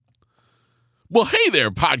Well, hey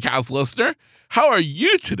there, podcast listener. How are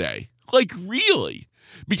you today? Like, really?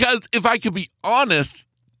 Because if I could be honest,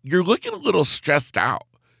 you're looking a little stressed out.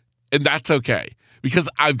 And that's okay, because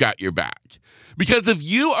I've got your back. Because if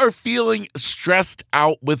you are feeling stressed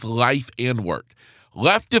out with life and work,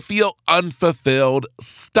 left to feel unfulfilled,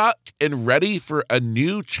 stuck, and ready for a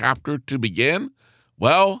new chapter to begin,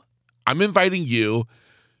 well, I'm inviting you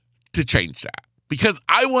to change that. Because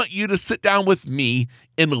I want you to sit down with me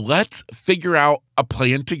and let's figure out a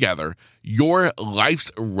plan together, your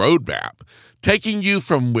life's roadmap, taking you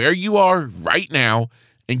from where you are right now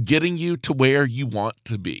and getting you to where you want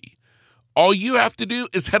to be. All you have to do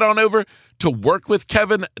is head on over to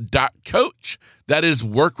workwithkevin.coach. That is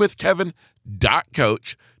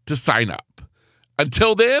workwithkevin.coach to sign up.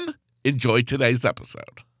 Until then, enjoy today's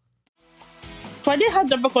episode. So I did have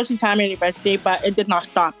difficulty time in university, but it did not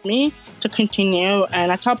stop me to continue.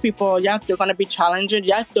 And I tell people, yes, they're going to be challenges.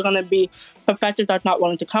 Yes, they're going to be professors that's not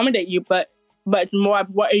willing to accommodate you, but it's more of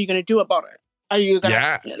what are you going to do about it? Are you going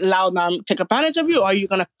to allow them to take advantage of you, or are you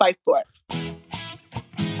going to fight for it?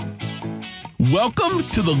 Welcome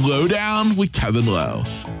to The Lowdown with Kevin Lowe,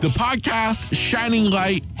 the podcast shining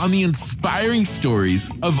light on the inspiring stories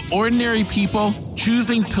of ordinary people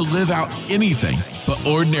choosing to live out anything but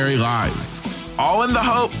ordinary lives. All in the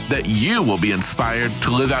hope that you will be inspired to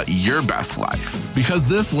live out your best life. Because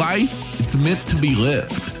this life, it's meant to be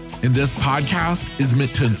lived. And this podcast is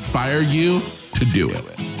meant to inspire you to do it.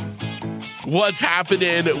 What's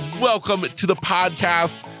happening? Welcome to the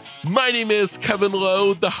podcast. My name is Kevin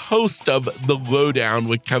Lowe, the host of The Lowdown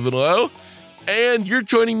with Kevin Lowe. And you're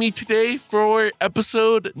joining me today for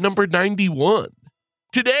episode number 91.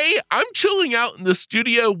 Today, I'm chilling out in the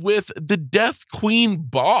studio with the Deaf Queen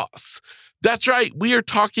boss. That's right, we are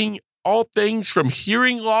talking all things from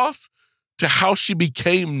hearing loss to how she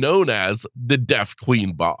became known as the Deaf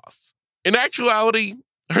Queen boss. In actuality,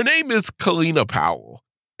 her name is Kellina Powell.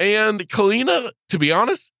 And Kellina, to be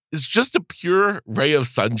honest, is just a pure ray of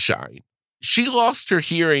sunshine. She lost her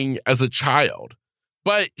hearing as a child,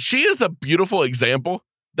 but she is a beautiful example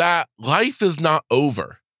that life is not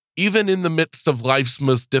over, even in the midst of life's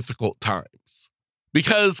most difficult times.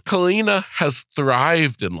 Because Kellina has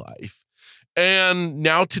thrived in life. And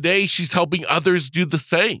now today she's helping others do the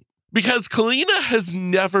same. Because Kellina has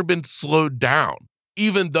never been slowed down,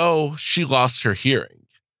 even though she lost her hearing.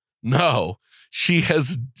 No, she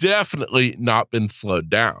has definitely not been slowed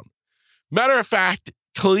down. Matter of fact,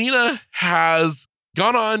 Kellina has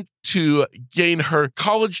gone on to gain her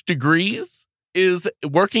college degrees, is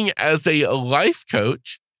working as a life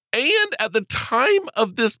coach, and at the time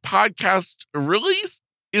of this podcast release,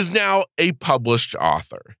 is now a published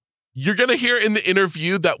author. You're going to hear in the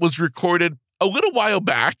interview that was recorded a little while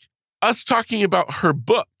back, us talking about her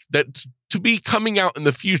book that's to be coming out in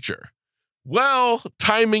the future. Well,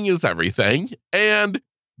 timing is everything, and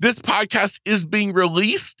this podcast is being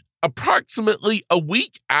released approximately a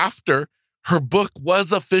week after her book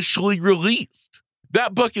was officially released.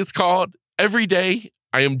 That book is called Every Day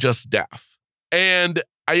I Am Just Deaf. And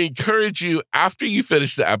I encourage you, after you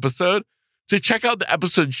finish the episode, to check out the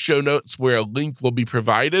episode show notes where a link will be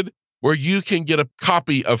provided where you can get a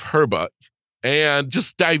copy of her book and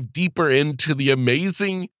just dive deeper into the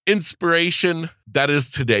amazing inspiration that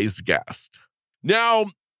is today's guest. Now,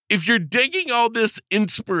 if you're digging all this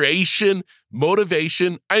inspiration,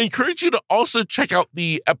 motivation, I encourage you to also check out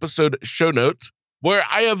the episode show notes where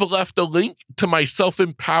I have left a link to my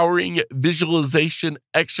self-empowering visualization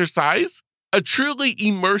exercise, a truly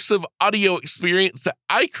immersive audio experience that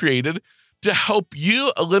I created to help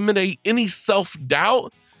you eliminate any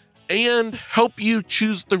self-doubt and help you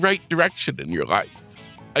choose the right direction in your life.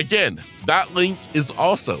 Again, that link is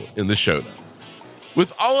also in the show notes.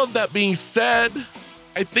 With all of that being said,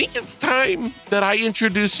 I think it's time that I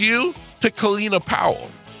introduce you to Kellina Powell,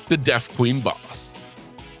 the Deaf Queen boss.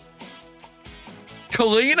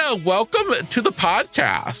 Kellina, welcome to the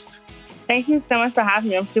podcast. Thank you so much for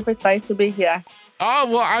having me. I'm super excited to be here. Oh,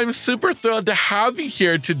 well, I'm super thrilled to have you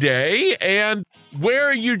here today. And where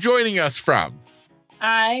are you joining us from?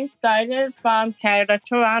 I started from Canada,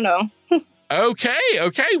 Toronto. Okay.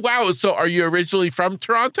 Wow. So are you originally from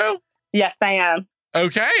Toronto? Yes, I am.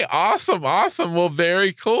 Okay. Awesome. Well,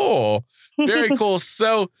 very cool. Very cool.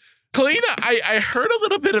 So, Kellina, I heard a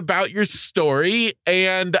little bit about your story,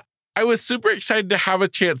 and I was super excited to have a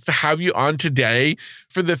chance to have you on today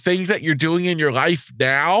for the things that you're doing in your life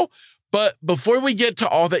now. But before we get to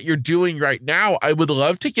all that you're doing right now, I would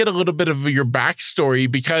love to get a little bit of your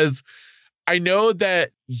backstory, because I know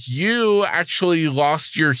that you actually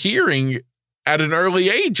lost your hearing at an early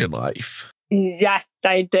age in life. Yes,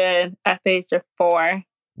 I did at the age of 4.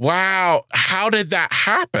 Wow. How did that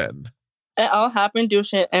happen? It all happened due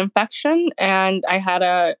to an infection, and I had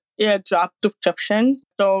a eardrop prescription.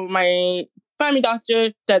 So my family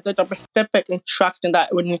doctor said that the specific instruction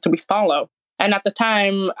that would need to be followed. And at the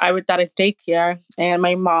time, I was at a daycare, and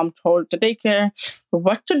my mom told the daycare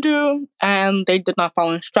what to do, and they did not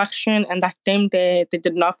follow instruction. And that same day, they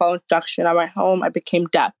did not follow instruction. I went home, I became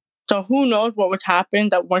deaf. So who knows what would happen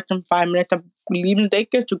that once in 5 minutes of leaving the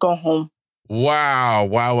daycare to go home.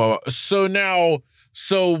 Wow.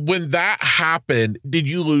 So when that happened, did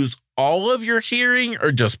you lose all of your hearing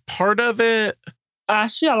or just part of it?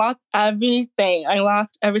 Actually, I lost everything. I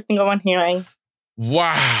lost every single one hearing.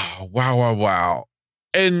 Wow.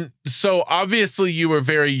 And so obviously you were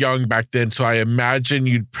very young back then, so I imagine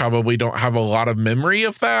you probably don't have a lot of memory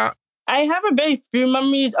of that. I have a very few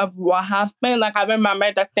memories of what happened. Like, I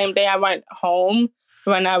remember that same day I went home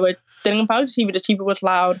when I was sitting in front of the TV. The TV was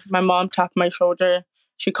loud. My mom tapped my shoulder.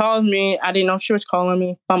 She called me. I didn't know she was calling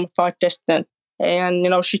me from a far distance. And,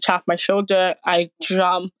 she tapped my shoulder. I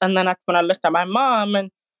jumped. And then that's when I looked at my mom.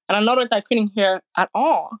 And I noticed I couldn't hear at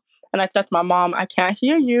all. And I said to my mom, I can't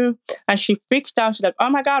hear you. And she freaked out. She's like, oh,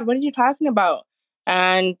 my God, what are you talking about?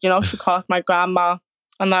 And, she called my grandma.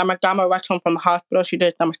 And then my grandma rushed home from the hospital. She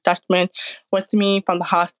did some assessment with me from the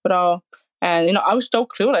hospital. And, I was so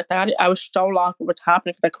clueless. I was so lost with what's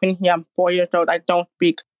happening because I couldn't hear. I'm 4 years old. I don't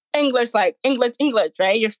speak English, like English,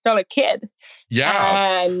 right? You're still a kid.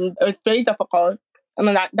 Yeah. And it was very difficult. And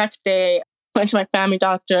then that next day, I went to my family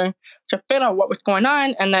doctor to figure out what was going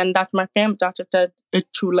on. And then that's my family doctor said,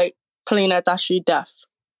 it's too late. Kellina is actually deaf.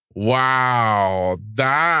 Wow.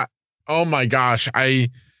 Oh my gosh.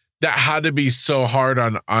 That had to be so hard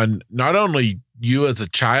on not only you as a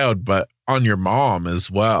child, but on your mom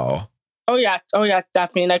as well. Oh yeah,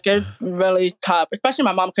 definitely. Like, it's really tough, especially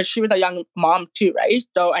my mom, because she was a young mom too, right?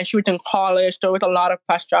 So, and she was in college, so there was a lot of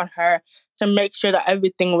pressure on her to make sure that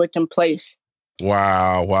everything was in place.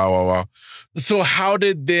 Wow. So how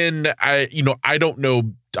did then, I don't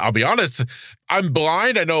know, I'll be honest, I'm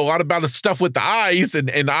blind. I know a lot about the stuff with the eyes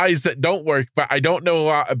and eyes that don't work, but I don't know a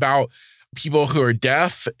lot about people who are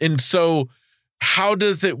deaf. And so how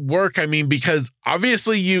does it work? I mean, because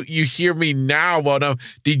obviously you hear me now. Well, now,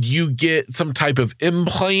 did you get some type of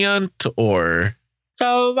implant or?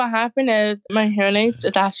 So what happened is my hearing aids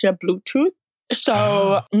is actually a Bluetooth.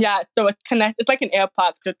 So so it connects. It's like an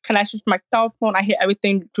AirPod. So it connects with my cell phone. I hear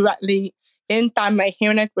everything directly inside my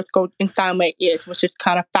hearing aids, which goes inside my ears, which is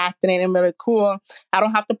kind of fascinating and really cool. I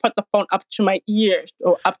don't have to put the phone up to my ears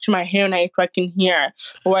or up to my hearing aids so I can hear.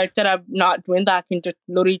 Or instead of not doing that, I can just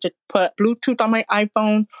literally just put Bluetooth on my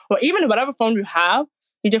iPhone or even whatever phone you have.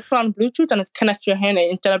 You just put on Bluetooth and it connects to your hearing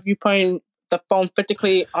aid instead of you putting the phone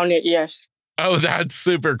physically on your ears. Oh, that's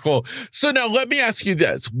super cool. So now let me ask you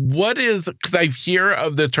this. Because I hear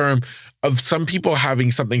of the term of some people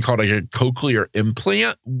having something called a cochlear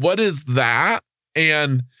implant. What is that?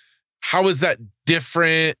 And how is that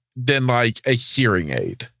different than like a hearing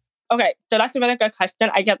aid? Okay, so that's a really good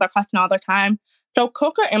question. I get that question all the time. So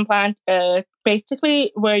cochlear implant is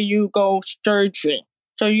basically where you go surgery.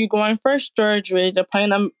 So you go in for surgery, they're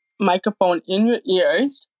putting a microphone in your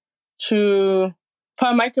ears to put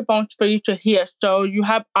a microphone for you to hear. So you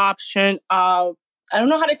have option of, I don't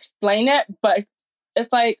know how to explain it, but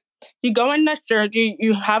it's like you go in that surgery,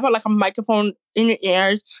 you have a microphone in your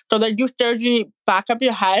ears, so they do surgery back of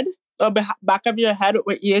your head with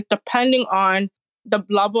your ears, depending on the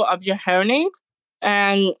level of your hearing aid.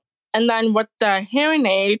 And then with the hearing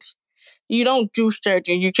aids, you don't do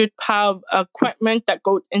surgery. You just have equipment that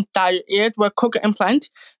goes inside your ears. With cochlear implants,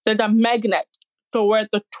 there's a magnet. So where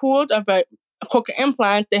the tools of a cochlear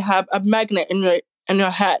implant, they have a magnet in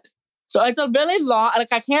your head. So it's a really long, I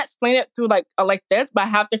can't explain it through like this, but I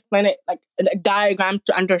have to explain it like in a diagram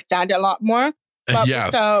to understand it a lot more. But yes.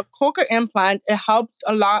 With the cochlear implant, it helps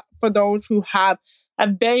a lot for those who have a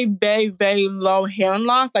very, very, very low hearing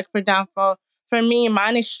loss. Like, for example, for me,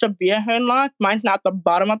 mine is severe hearing loss. Mine's not the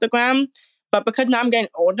bottom of the gram. But because now I'm getting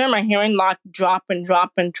older, my hearing loss dropping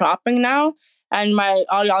now. And my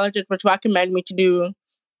audiologist was recommending me to do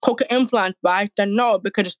cochlear implant, but I said no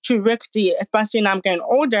because it's too risky, especially now I'm getting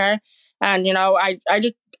older. And,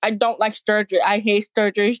 I don't like surgery. I hate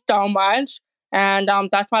surgery so much. And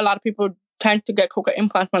that's why a lot of people tend to get cochlear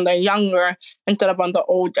implants when they're younger instead of when they're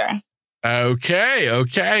older.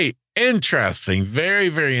 Okay. Interesting. Very,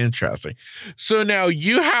 very interesting. So now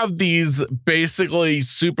you have these basically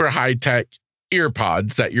super high-tech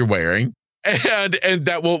earpods that you're wearing and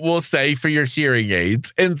that we'll say for your hearing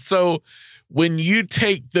aids. And so when you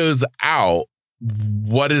take those out,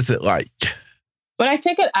 what is it like? When I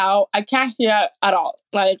take it out, I can't hear at all.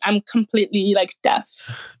 Like I'm completely like deaf.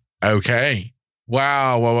 Okay.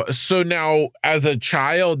 Wow. Well, so now as a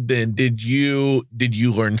child, then did you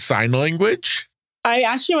learn sign language? I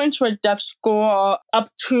actually went to a deaf school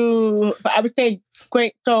up to, I would say,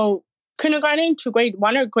 kindergarten to grade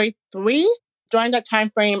 1 or grade 3. During that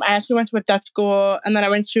time frame, I actually went to a deaf school, and then I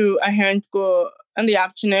went to a hearing school in the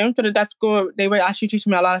afternoon. So the deaf school, they were actually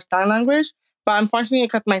teaching me a lot of sign language. But unfortunately,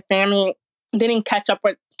 because my family didn't catch up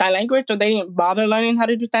with sign language, so they didn't bother learning how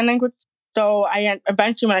to do sign language. So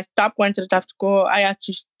eventually, when I stopped going to the deaf school, I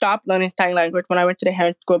actually stopped learning sign language when I went to the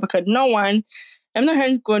hearing school because no one in the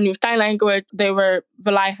hearing school knew sign language. They were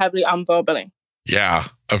rely heavily on verbally. Yeah,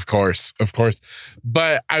 of course.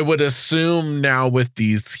 But I would assume now with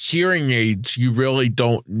these hearing aids, you really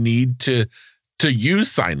don't need to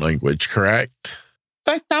use sign language, correct?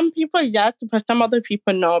 For some people, yes. For some other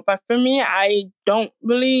people, no. But for me, I don't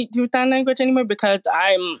really do sign language anymore because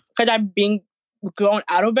I've been grown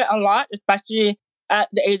out of it a lot, especially at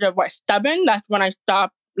the age of 7. That's when I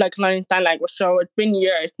stopped like learning sign language. So it's been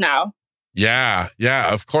years now. Yeah,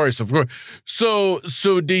 of course. So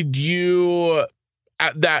did you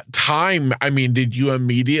at that time, I mean, did you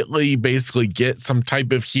immediately basically get some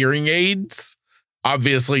type of hearing aids?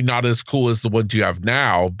 Obviously not as cool as the ones you have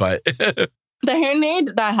now, but the hearing aid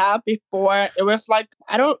that I had before, it was like,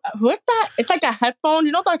 what's that? It's like a headphone.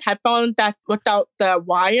 You know those headphones that without the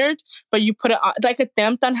wires, but you put it on, it's like a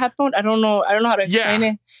Samsung headphone. I don't know how to explain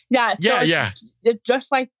it. Yeah. It's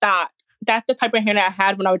just like that. That's the type of hearing I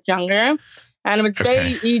had when I was younger. And it was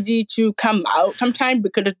very easy to come out sometimes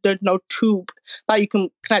because there's no tube that you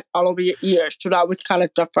can connect all over your ears. So that was kind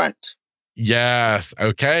of different. Yes.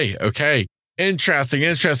 Okay. Interesting.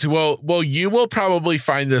 Well, you will probably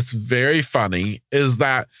find this very funny is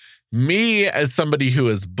that me as somebody who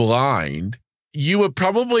is blind, you would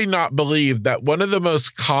probably not believe that one of the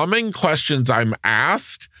most common questions I'm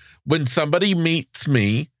asked when somebody meets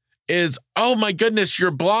me is, oh my goodness,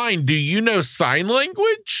 you're blind. Do you know sign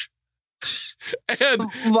language? And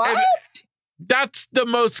that's the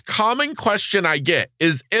most common question I get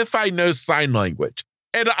is if I know sign language.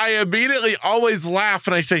 And I immediately always laugh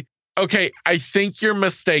and I say, okay, I think you're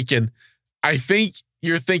mistaken. I think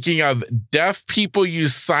you're thinking of deaf people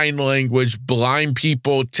use sign language. Blind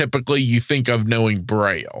people, typically you think of knowing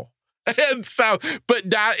Braille. And so, but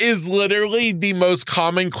that is literally the most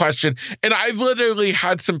common question. And I've literally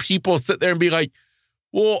had some people sit there and be like,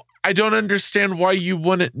 well, I don't understand why you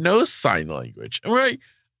wouldn't know sign language. I'm like,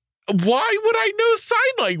 why would I know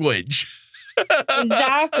sign language?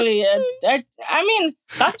 Exactly. I mean,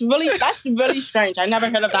 that's really strange. I never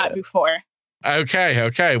heard of that before.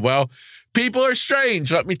 Okay. Well, people are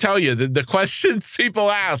strange. Let me tell you, the questions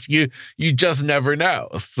people ask you just never know.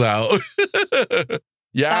 So,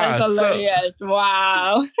 yeah. That's hilarious.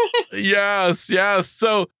 Wow. Yes.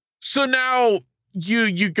 So now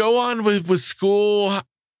you go on with school.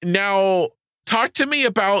 Now, talk to me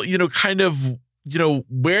about, kind of,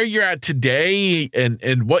 where you're at today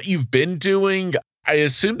and what you've been doing. I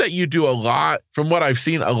assume that you do a lot, from what I've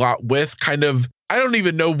seen, a lot with kind of, I don't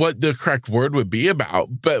even know what the correct word would be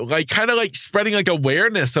about, but like kind of like spreading like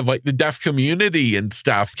awareness of like the deaf community and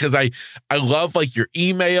stuff. Cause I love like your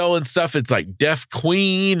email and stuff. It's like Deaf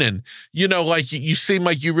Queen and, like you seem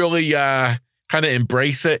like you really kind of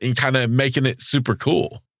embrace it and kind of making it super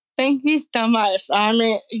cool. Thank you so much. I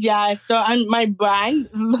mean, yeah, so my brand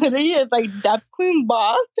literally is like Deaf Queen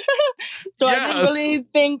Boss. So yes.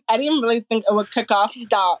 I didn't really think it would kick off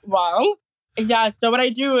that well. Yeah, so what I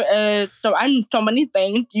do is, so I'm so many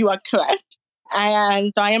things, you are correct.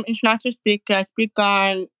 And so I am international speaker. I speak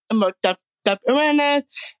on deaf awareness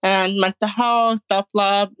and mental health,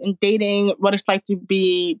 self-love, and dating, what it's like to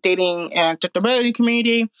be dating in the disability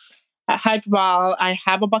community. As well, I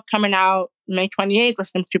have a book coming out May 28th, which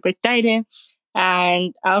I'm super excited.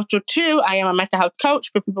 And also, too, I am a mental health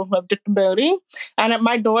coach for people who have disability. And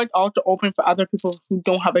my door is also open for other people who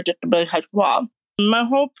don't have a disability as well. My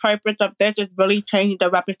whole purpose of this is really changing the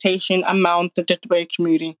reputation among the disability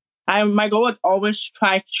community. My goal is always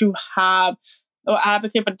try to have or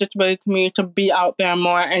advocate for the disability community to be out there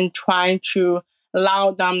more and trying to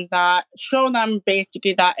allow them that, show them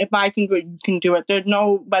basically that if I can do it, you can do it. There's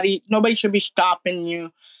nobody should be stopping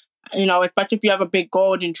you, especially if you have a big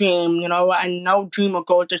goal and dream, and no dream or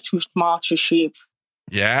goal is too small to achieve.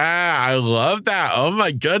 Yeah, I love that. Oh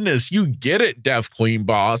my goodness. You get it, Deaf Queen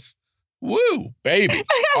Boss. Woo, baby.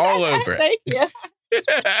 All over it. Thank you.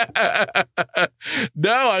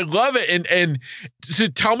 No, I love it. And so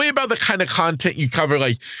tell me about the kind of content you cover,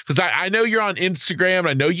 like, because I know you're on Instagram.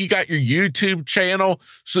 I know you got your YouTube channel.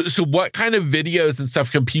 So what kind of videos and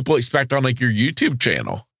stuff can people expect on like your YouTube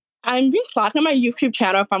channel? I'm being slacking on my YouTube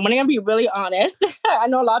channel, if I'm going to be really honest. I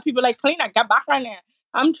know a lot of people like, Kellina, get back on there.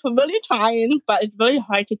 I'm really trying, but it's really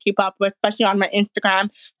hard to keep up with, especially on my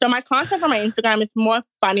Instagram. So my content on my Instagram is more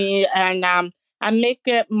funny, and I make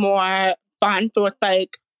it more fun. So it's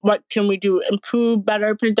like, what can we do? Improve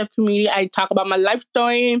better, protect the community. I talk about my life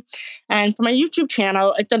story. And for my YouTube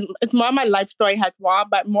channel, it's more of my life story as well,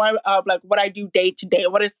 but more of like what I do day to day,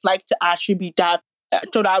 what it's like to actually be deaf.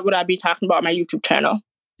 So that would I be talking about on my YouTube channel.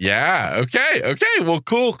 Yeah. Okay. Well,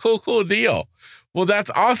 cool deal. Well,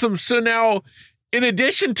 that's awesome. So now, in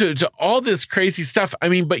addition to all this crazy stuff, I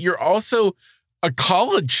mean, but you're also a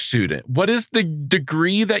college student. What is the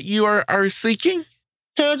degree that you are seeking?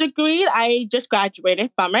 So the degree, I just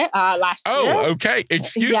graduated from it last year. Oh, okay.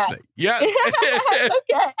 Excuse me. Yes.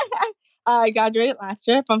 Okay. I graduated last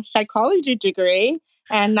year from psychology degree,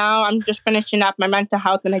 and now I'm just finishing up my mental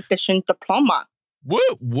health and addiction diploma.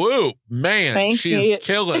 Woo. Man, Thank she's you.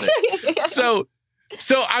 killing it.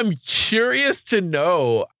 So I'm curious to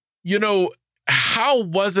know, how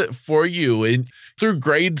was it for you through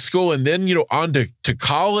grade school and then, on to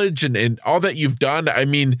college and all that you've done? I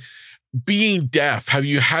mean, being deaf, have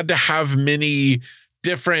you had to have many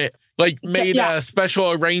different,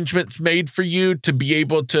 special arrangements made for you to be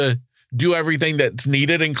able to do everything that's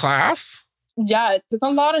needed in class? Yeah, there's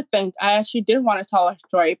a lot of things. I actually did want to tell a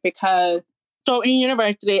story because, so in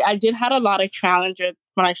university, I did have a lot of challenges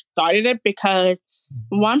when I started it because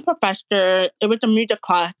one professor, it was a music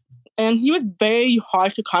class, and he was very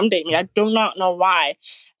hard to accommodate me. I do not know why.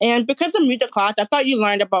 And because of music class, I thought you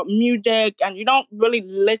learned about music and you don't really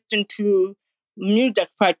listen to music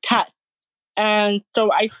for a test. And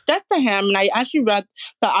so I said to him, and I actually read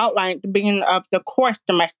the outline at the beginning of the course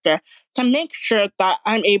semester to make sure that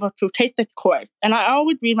I'm able to take this course. And I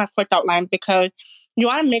always read my course outline because you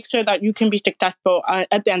want to make sure that you can be successful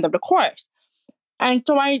at the end of the course. And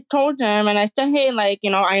so I told him, and I said, hey, I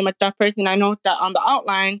am a deaf person. I know that on the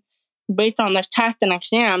outline, based on the test and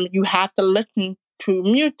exam, you have to listen to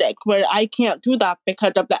music, where I can't do that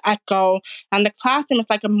because of the echo. And the classroom is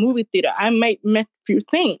like a movie theater. I might miss a few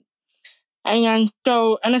things. And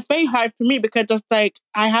it's very hard for me because it's like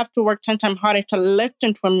I have to work 10 times harder to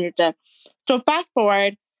listen to music. So fast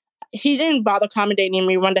forward, he didn't bother accommodating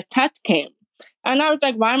me when the test came. And I was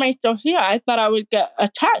like, why am I still here? I thought I would get a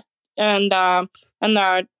test. And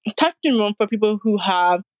the testing room for people who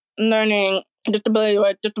have learning disability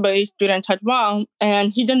or disability students as well.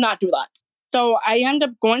 And he did not do that. So I ended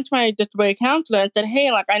up going to my disability counselor and said, hey,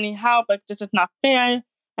 I need help. This is not fair. And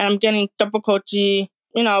I'm getting difficulty,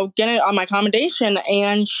 getting on my accommodation.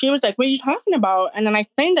 And she was like, what are you talking about? And then I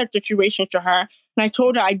explained that situation to her. And I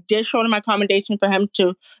told her I did show him my accommodation for him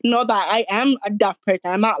to know that I am a deaf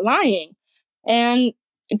person. I'm not lying. And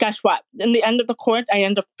guess what? In the end of the course, I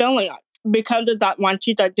ended up failing it because of that one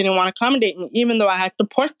teacher that didn't want to accommodate me, even though I had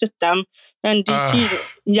support system. And it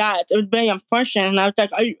was very unfortunate. And I was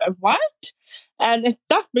like, what? And it's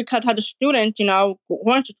tough because as a student,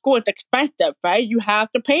 going to school is expensive, right? You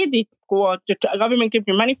have to pay the school. The government gives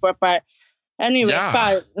you money for it. But anyway,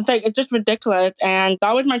 but it's just ridiculous. And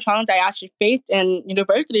that was my challenge I actually faced in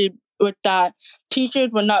university, with that teachers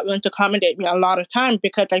were not willing to accommodate me a lot of times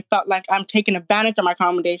because I felt like I'm taking advantage of my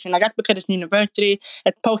accommodation. I guess because it's university,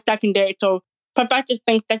 it's post-secondary, so professors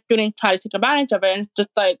think that students try to take advantage of it, and it's just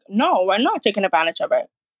like, no, we're not taking advantage of it.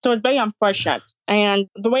 So it's very unfortunate. And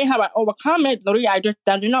the way how I overcome it, literally, I just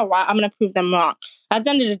said, I'm going to prove them wrong. At the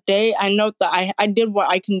end of the day, I know that I did what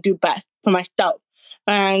I can do best for myself.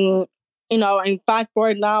 And, and fast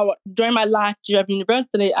forward now, during my last year of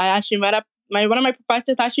university, I actually met up one of my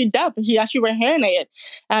professors actually deaf. He actually wear hearing aid.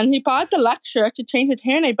 And he paused the lecture to change his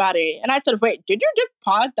hearing aid battery. And I said, wait, did you just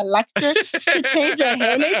pause the lecture to change your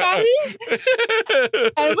hearing aid battery?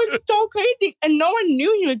 And it was so crazy. And no one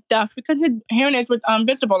knew he was deaf because his hearing aid was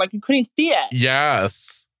invisible. You couldn't see it.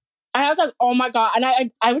 Yes. And I was like, oh my God. And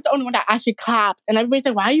I was the only one that actually clapped. And everybody's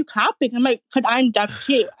like, why are you clapping? I'm like, because I'm deaf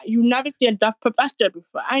too. You never see a deaf professor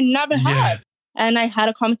before. I never had. And I had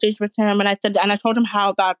a conversation with him, and I told him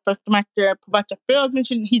how that first semester professor failed me.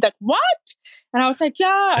 He's like, what? And I was like,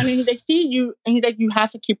 yeah. And then he's like, see you. And he's like, you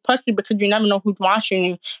have to keep pushing because you never know who's watching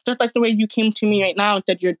you. Just like the way you came to me right now and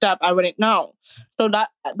said you're deaf, I wouldn't know. So that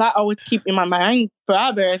always keeps in my mind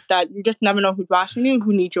forever, is that you just never know who's watching you,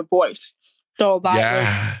 who needs your voice. So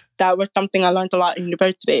that was something I learned a lot in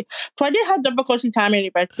university. So I did have difficulty time in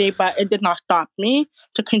university, but it did not stop me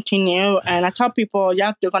to continue. And I tell people,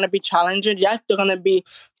 yes, they're going to be challenging. Yes, they're going to be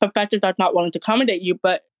professors that are not willing to accommodate you,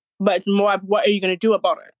 but it's more of what are you going to do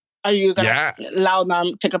about it? Are you going to allow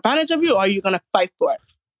them to take advantage of you, or are you going to fight for it?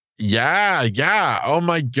 Yeah, yeah. Oh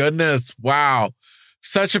my goodness. Wow.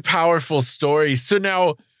 Such a powerful story. So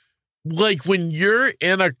now, like when you're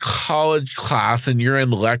in a college class and you're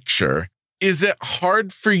in lecture, is it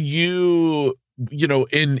hard for you,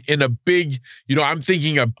 in a big, I'm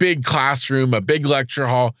thinking a big classroom, a big lecture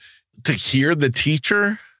hall, to hear the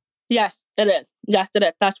teacher? Yes, it is. Yes, it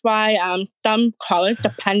is. That's why some college,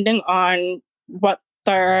 depending on what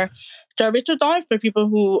their services are for people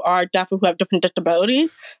who are deaf or who have different disabilities.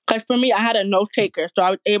 Because for me, I had a note taker, so I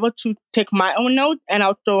was able to take my own notes and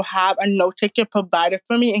also have a note taker provided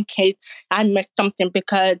for me in case I missed something.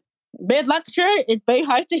 Because big lecture is very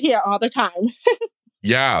hard to hear all the time.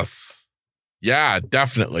 Yes. Yeah,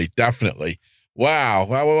 definitely. Definitely. Wow.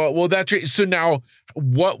 Well, that's great. So now,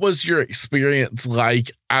 what was your experience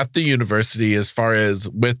like at the university as far as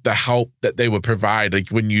with the help that they would provide? Like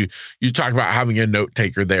when you talk about having a note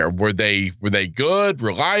taker there, were they good,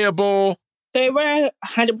 reliable? They were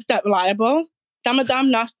 100% reliable. Some of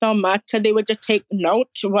them not so much, because they would just take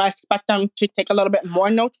notes. Where I expect them to take a little bit more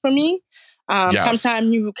notes for me. Yes.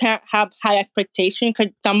 Sometimes you can't have high expectations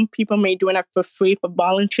because some people may do it for free for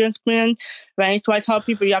volunteer experience, right? So I tell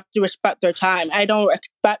people you have to respect their time. I don't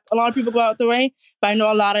expect a lot of people to go out the way, but I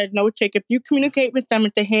know a lot of note takers. If you communicate with them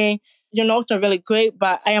and say, hey, your notes are really great,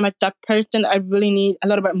 but I am a deaf person. I really need a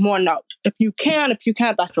little bit more notes. If you can't,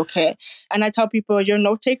 that's okay. And I tell people your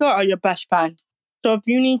note taker are your best friend. So if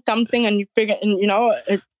you need something and you figure,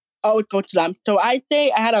 it always go to them. So I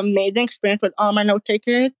say I had an amazing experience with all my note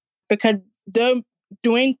takers because they're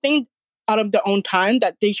doing things out of their own time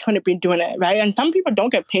that they shouldn't be doing it, right? And some people don't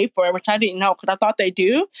get paid for it, which I didn't know because I thought they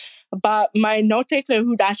do. But my note taker,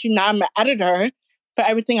 who's actually now my editor for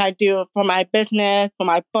everything I do for my business, for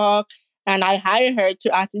my book, and I hire her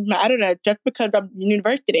to act as my editor just because of the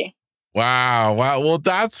university. Wow. Well,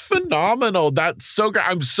 that's phenomenal. That's so great.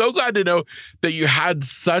 I'm so glad to know that you had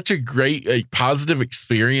such a great, positive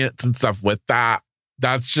experience and stuff with that.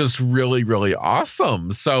 That's just really, really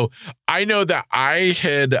awesome. So I know that I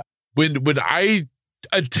had, when I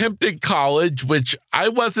attempted college, which I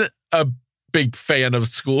wasn't a big fan of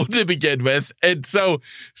school to begin with. And so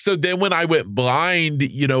then when I went blind,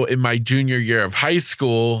 in my junior year of high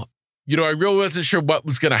school, I really wasn't sure what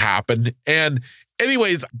was going to happen. And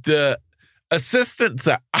anyways, the assistance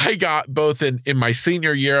that I got both in my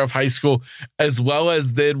senior year of high school, as well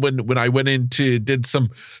as then when I went did some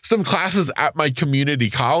classes at my community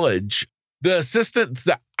college, the assistants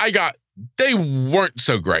that I got, they weren't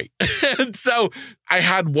so great. And so I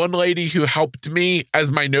had one lady who helped me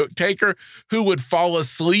as my note taker who would fall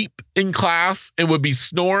asleep in class and would be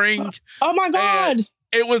snoring. Oh my God. And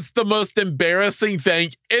it was the most embarrassing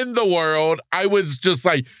thing in the world. I was just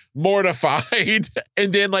like mortified.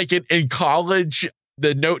 And then like in college,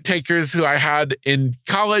 the note takers who I had in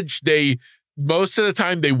college, most of the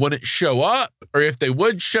time they wouldn't show up, or if they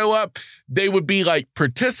would show up, they would be like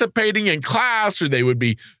participating in class or they would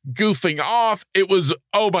be goofing off. It was,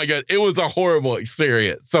 oh my God, it was a horrible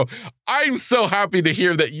experience. So I'm so happy to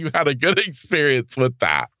hear that you had a good experience with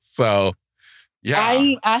that. So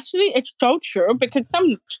yeah. It's so true because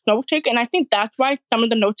some note taker, and I think that's why some of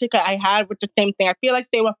the note taker I had was the same thing. I feel like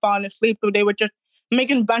they were falling asleep or they were just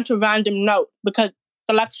making a bunch of random notes because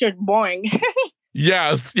the lecture is boring.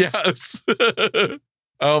 Yes.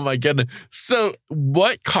 Oh my goodness. So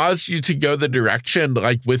what caused you to go the direction,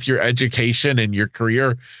 like with your education and your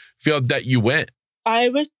career field that you went? I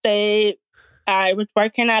would say I was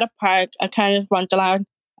working at a park. I kind of went aloud.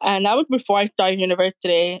 And that was before I started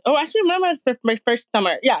university. Oh, I actually remember my first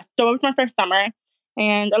summer. Yeah, so it was my first summer.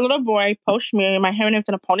 And a little boy approached me, my hair was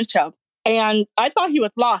in a ponytail. And I thought he was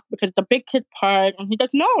lost because it's a big kid park. And he's like,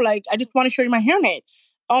 no, I just want to show you my hairnet.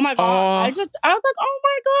 Oh my God. I was like, oh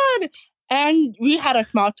my God. And we had a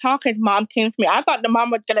small talk. His mom came to me. I thought the mom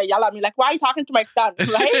was going to yell at me, like, why are you talking to my son?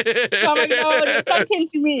 Right? So I'm like, no, your son came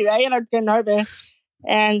to me, right? And I was getting nervous.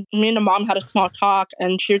 And me and the mom had a small talk,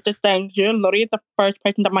 and she was just saying, you're literally the first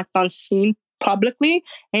person that my son's seen publicly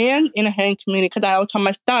and in a hearing community, because I always tell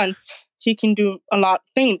my son he can do a lot of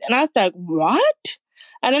things. And I was like, what?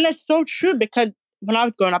 And then it's so true, because when I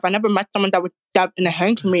was growing up, I never met someone that was deaf in the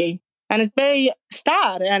hearing community. And it's very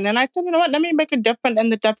sad. And then I said, you know what, let me make a difference in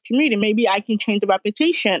the deaf community. Maybe I can change the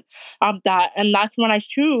reputation of that. And that's when I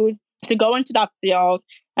chose to go into that field.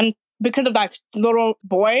 And because of that little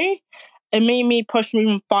boy, it made me push me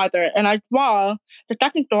even farther. And as well, the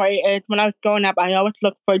second story is when I was growing up, I always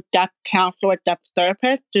looked for a deaf counselor, a deaf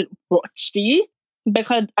therapist to see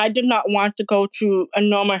because I did not want to go to a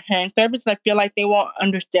normal hearing therapist. I feel like they won't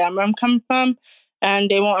understand where I'm coming from and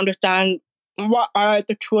they won't understand what are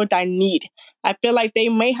the tools I need. I feel like they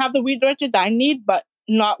may have the resources I need, but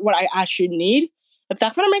not what I actually need, if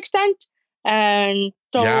that's going to make sense. And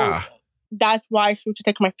so that's why I switched to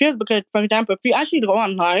take my field because, for example, if you actually go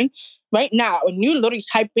online right now and you literally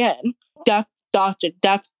type in deaf doctor,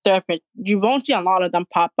 deaf therapist, you won't see a lot of them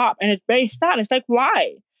pop up. And it's very sad. It's like,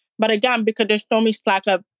 why? But again, because there's so much lack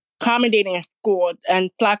of accommodating in school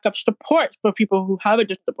and lack of support for people who have a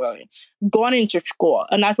disability going into school.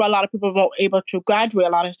 And that's why a lot of people won't able to graduate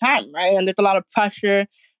a lot of time, right? And there's a lot of pressure,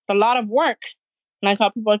 a lot of work. And I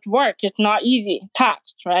tell people it's work. It's not easy,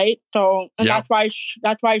 taxed, right? So, and that's why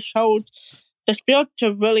I chose this field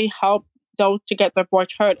to really help those to get their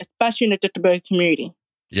voice heard, especially in the disability community.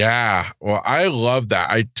 Yeah. Well, I love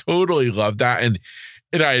that. I totally love that. And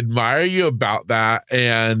I admire you about that.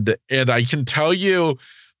 And I can tell you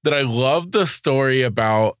that I love the story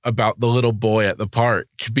about the little boy at the park,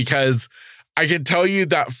 because I can tell you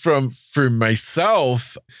that for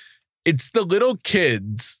myself, it's the little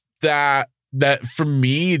kids that for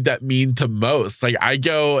me that mean the most. Like I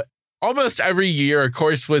go almost every year, of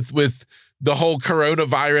course, with the whole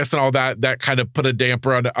coronavirus and all that kind of put a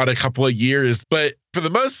damper on a couple of years. But for the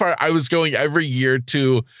most part, I was going every year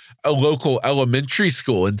to a local elementary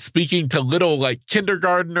school and speaking to little like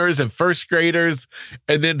kindergartners and first graders,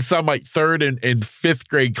 and then some like third and fifth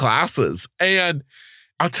grade classes. And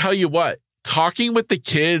I'll tell you what, talking with the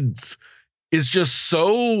kids is just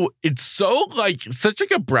it's so like such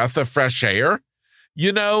like a breath of fresh air,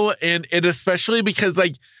 you know, and especially because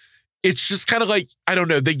like, it's just kind of like, I don't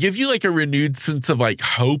know, they give you like a renewed sense of like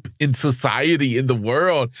hope in society, in the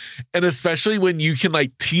world. And especially when you can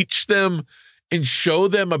like teach them and show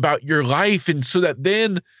them about your life. And so that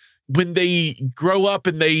then when they grow up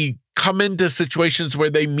and they come into situations where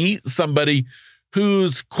they meet somebody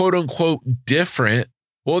who's quote unquote different,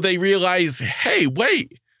 well, they realize, hey,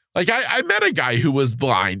 wait, like I met a guy who was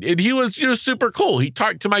blind and he was, super cool. He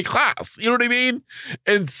talked to my class. You know what I mean?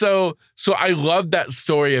 And so I love that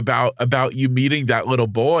story about you meeting that little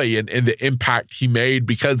boy and the impact he made,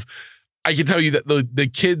 because I can tell you that the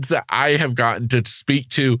kids that I have gotten to speak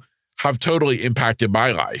to have totally impacted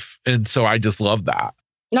my life. And so I just love that.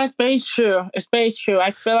 That's very true. It's very true.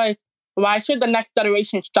 I feel like, why should the next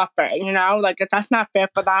generation suffer? You know, like that's not fair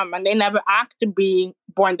for them. And they never asked to be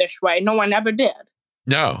born this way. No one ever did.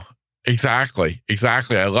 No, exactly.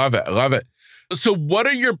 I love it. So what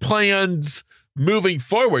are your plans moving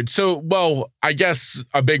forward? So, well, I guess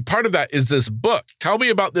a big part of that is this book. Tell me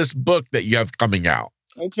about this book that you have coming out.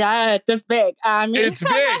 Yeah, it's big. It's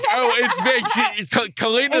big. Oh, it's big.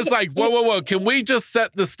 Kellina's like, whoa. Can we just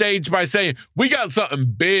set the stage by saying we got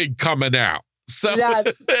something big coming out? So yeah,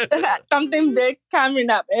 something big coming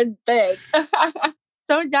up. It's big.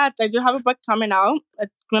 So yes, I do have a book coming out.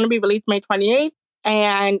 It's going to be released May 28th.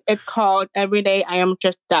 And it's called Every Day I Am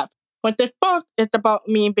Just Deaf. With this book, it's about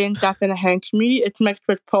me being deaf in the hearing community. It's mixed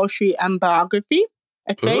with poetry and biography.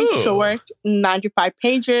 It's very short, 95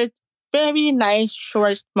 pages. Very nice,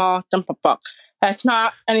 short, small, simple book. It's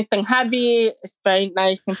not anything heavy. It's very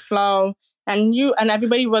nice and slow. And you and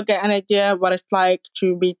everybody will get an idea of what it's like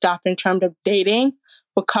to be deaf in terms of dating,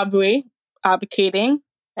 recovery, advocating,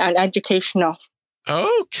 and educational.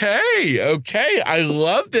 Okay. I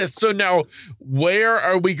love this. So now, where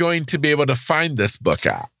are we going to be able to find this book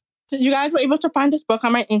at? So you guys were able to find this book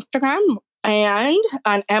on my Instagram and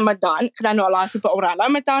on Amazon, because I know a lot of people order on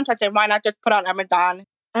Amazon. So I said, why not just put on Amazon?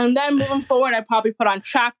 And then moving forward, I probably put on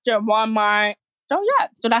Tractor, Walmart. So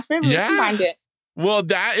that's where you can find it. Well,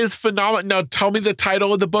 that is phenomenal. Now, tell me the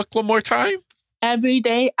title of the book one more time. Every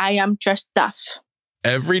Day I Am Just Deaf.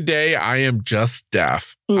 Every Day I Am Just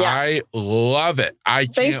Deaf. Yes. I love it. I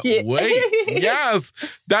can't wait. Yes.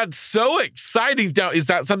 That's so exciting. Now, is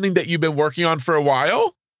that something that you've been working on for a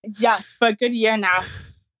while? Yes, for a good year now.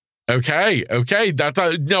 Okay. That's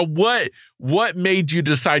now what made you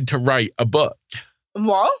decide to write a book?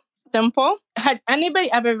 Well, simple. Had anybody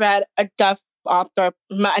ever read a deaf author?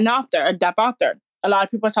 A lot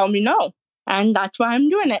of people tell me no. And that's why I'm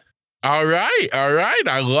doing it. All right.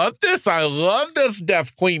 I love this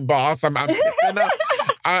deaf queen boss. I'm picking up,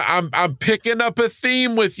 I'm picking up a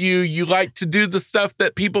theme with you. You like to do the stuff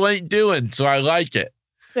that people ain't doing, so I like it.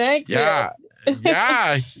 Thank you.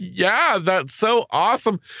 Yeah. That's so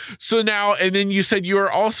awesome. So now, and then you said you are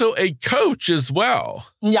also a coach as well.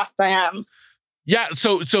 Yes, I am. Yeah.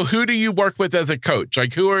 So who do you work with as a coach?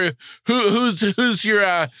 Like who's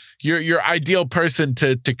your ideal person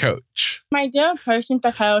to coach? My ideal person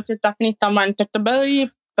to coach is definitely someone disability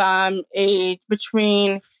from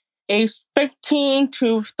between age 15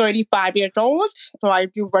 to 35 years old. So I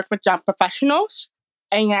do work with young professionals,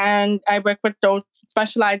 and I work with those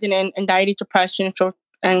specializing in anxiety, depression,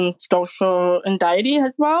 and social anxiety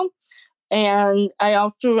as well. And I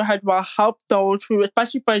also help those who,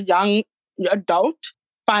 especially for young adults,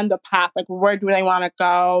 find the path. Like, where do they want to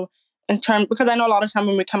go because I know a lot of time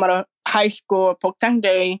when we come out of high school or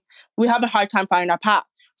post-secondary, we have a hard time finding our path.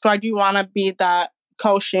 So I do want to be that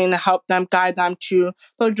coaching to help them, guide them to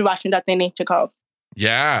the direction that they need to go.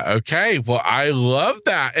 Yeah. Okay. Well, I love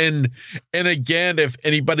that. And again, if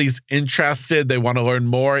anybody's interested, they want to learn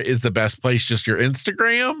more, is the best place just your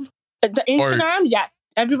Instagram? The Instagram, yes.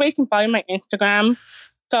 Everybody can follow my Instagram.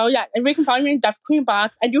 So yeah, everybody can follow me in Deaf Queen Boss.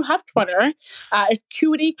 I do have Twitter. It's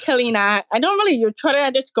Cutie Kellina. I don't really use Twitter. I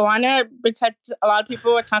just go on there because a lot of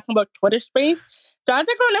people are talking about Twitter space. So I was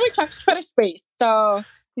like, oh, let me check Twitter space. So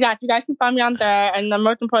yeah, you guys can find me on there. And then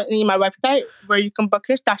most importantly, my website where you can book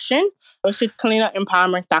your session, which is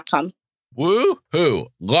KellinaEmpowerment.com. Woo-hoo.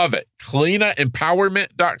 Love it.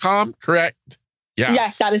 KellinaEmpowerment.com, correct?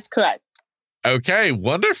 Yes, that is correct. Okay,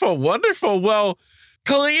 wonderful, wonderful. Well,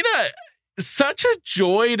 Kellina, such a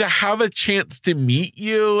joy to have a chance to meet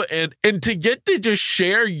you and to get to just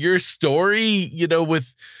share your story,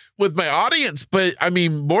 with my audience. But I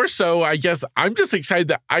mean, more so, I guess I'm just excited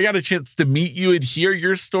that I got a chance to meet you and hear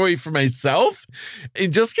your story for myself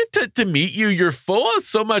and just get to meet you. You're full of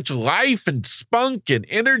so much life and spunk and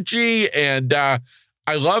energy, and I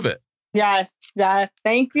love it. Yes.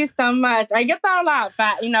 Thank you so much. I get that a lot,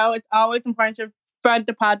 but it's always important to spread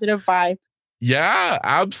the positive vibe. Yeah,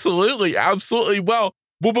 absolutely. Absolutely. Well,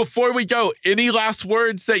 before we go, any last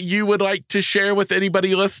words that you would like to share with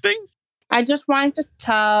anybody listening? I just wanted to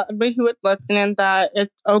tell everybody who is listening that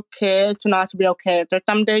it's okay to not to be okay. There's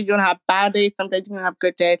some days you're going to have bad days, some days you're going to have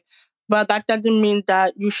good days, but that doesn't mean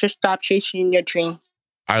that you should stop chasing your dreams.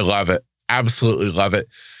 I love it. Absolutely love it.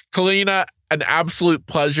 Kellina, an absolute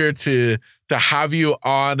pleasure to have you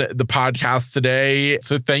on the podcast today.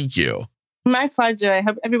 So thank you. My pleasure. I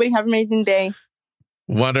hope everybody have an amazing day.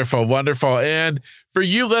 Wonderful, wonderful. And for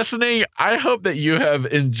you listening, I hope that you have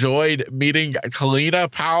enjoyed meeting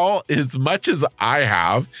Kellina Powell as much as I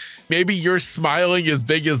have. Maybe you're smiling as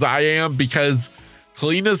big as I am because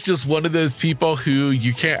Kellina's just one of those people who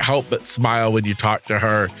you can't help but smile when you talk to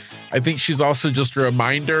her. I think she's also just a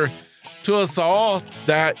reminder to us all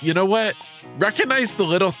that, you know what? Recognize the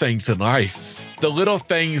little things in life, the little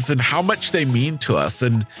things and how much they mean to us.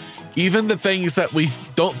 And even the things that we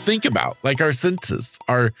don't think about, like our senses,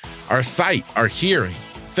 our sight, our hearing,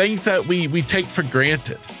 things that we take for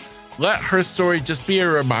granted. Let her story just be a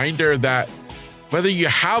reminder that whether you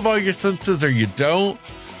have all your senses or you don't,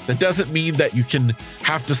 that doesn't mean that you can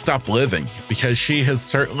have to stop living, because she has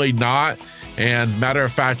certainly not. And matter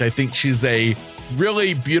of fact, I think she's a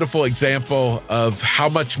really beautiful example of how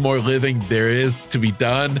much more living there is to be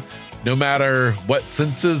done, no matter what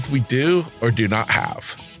senses we do or do not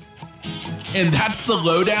have. And that's the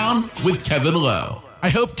Lowdown with Kevin Lowe. I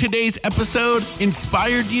hope today's episode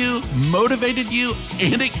inspired you, motivated you,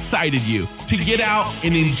 and excited you to get out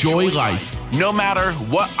and enjoy life, no matter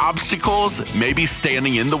what obstacles may be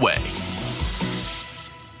standing in the way.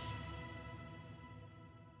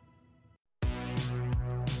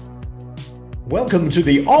 Welcome to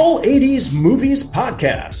the All 80s Movies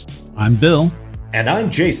Podcast. I'm Bill. And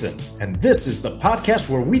I'm Jason, and this is the podcast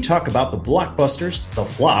where we talk about the blockbusters, the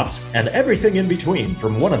flops, and everything in between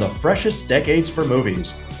from one of the freshest decades for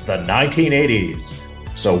movies, the 1980s.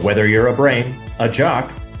 So whether you're a brain, a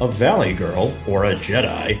jock, a valley girl, or a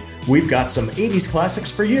Jedi, we've got some 80s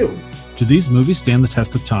classics for you. Do these movies stand the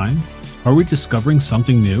test of time? Are we discovering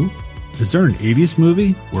something new? Is there an 80s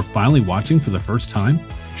movie we're finally watching for the first time?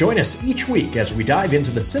 Join us each week as we dive into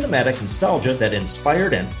the cinematic nostalgia that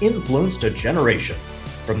inspired and influenced a generation.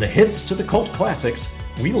 From the hits to the cult classics,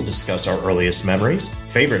 we'll discuss our earliest memories,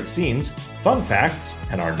 favorite scenes, fun facts,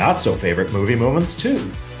 and our not-so-favorite movie moments, too.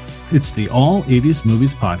 It's the All 80s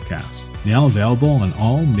Movies Podcast, now available on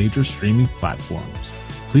all major streaming platforms.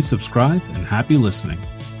 Please subscribe and happy listening.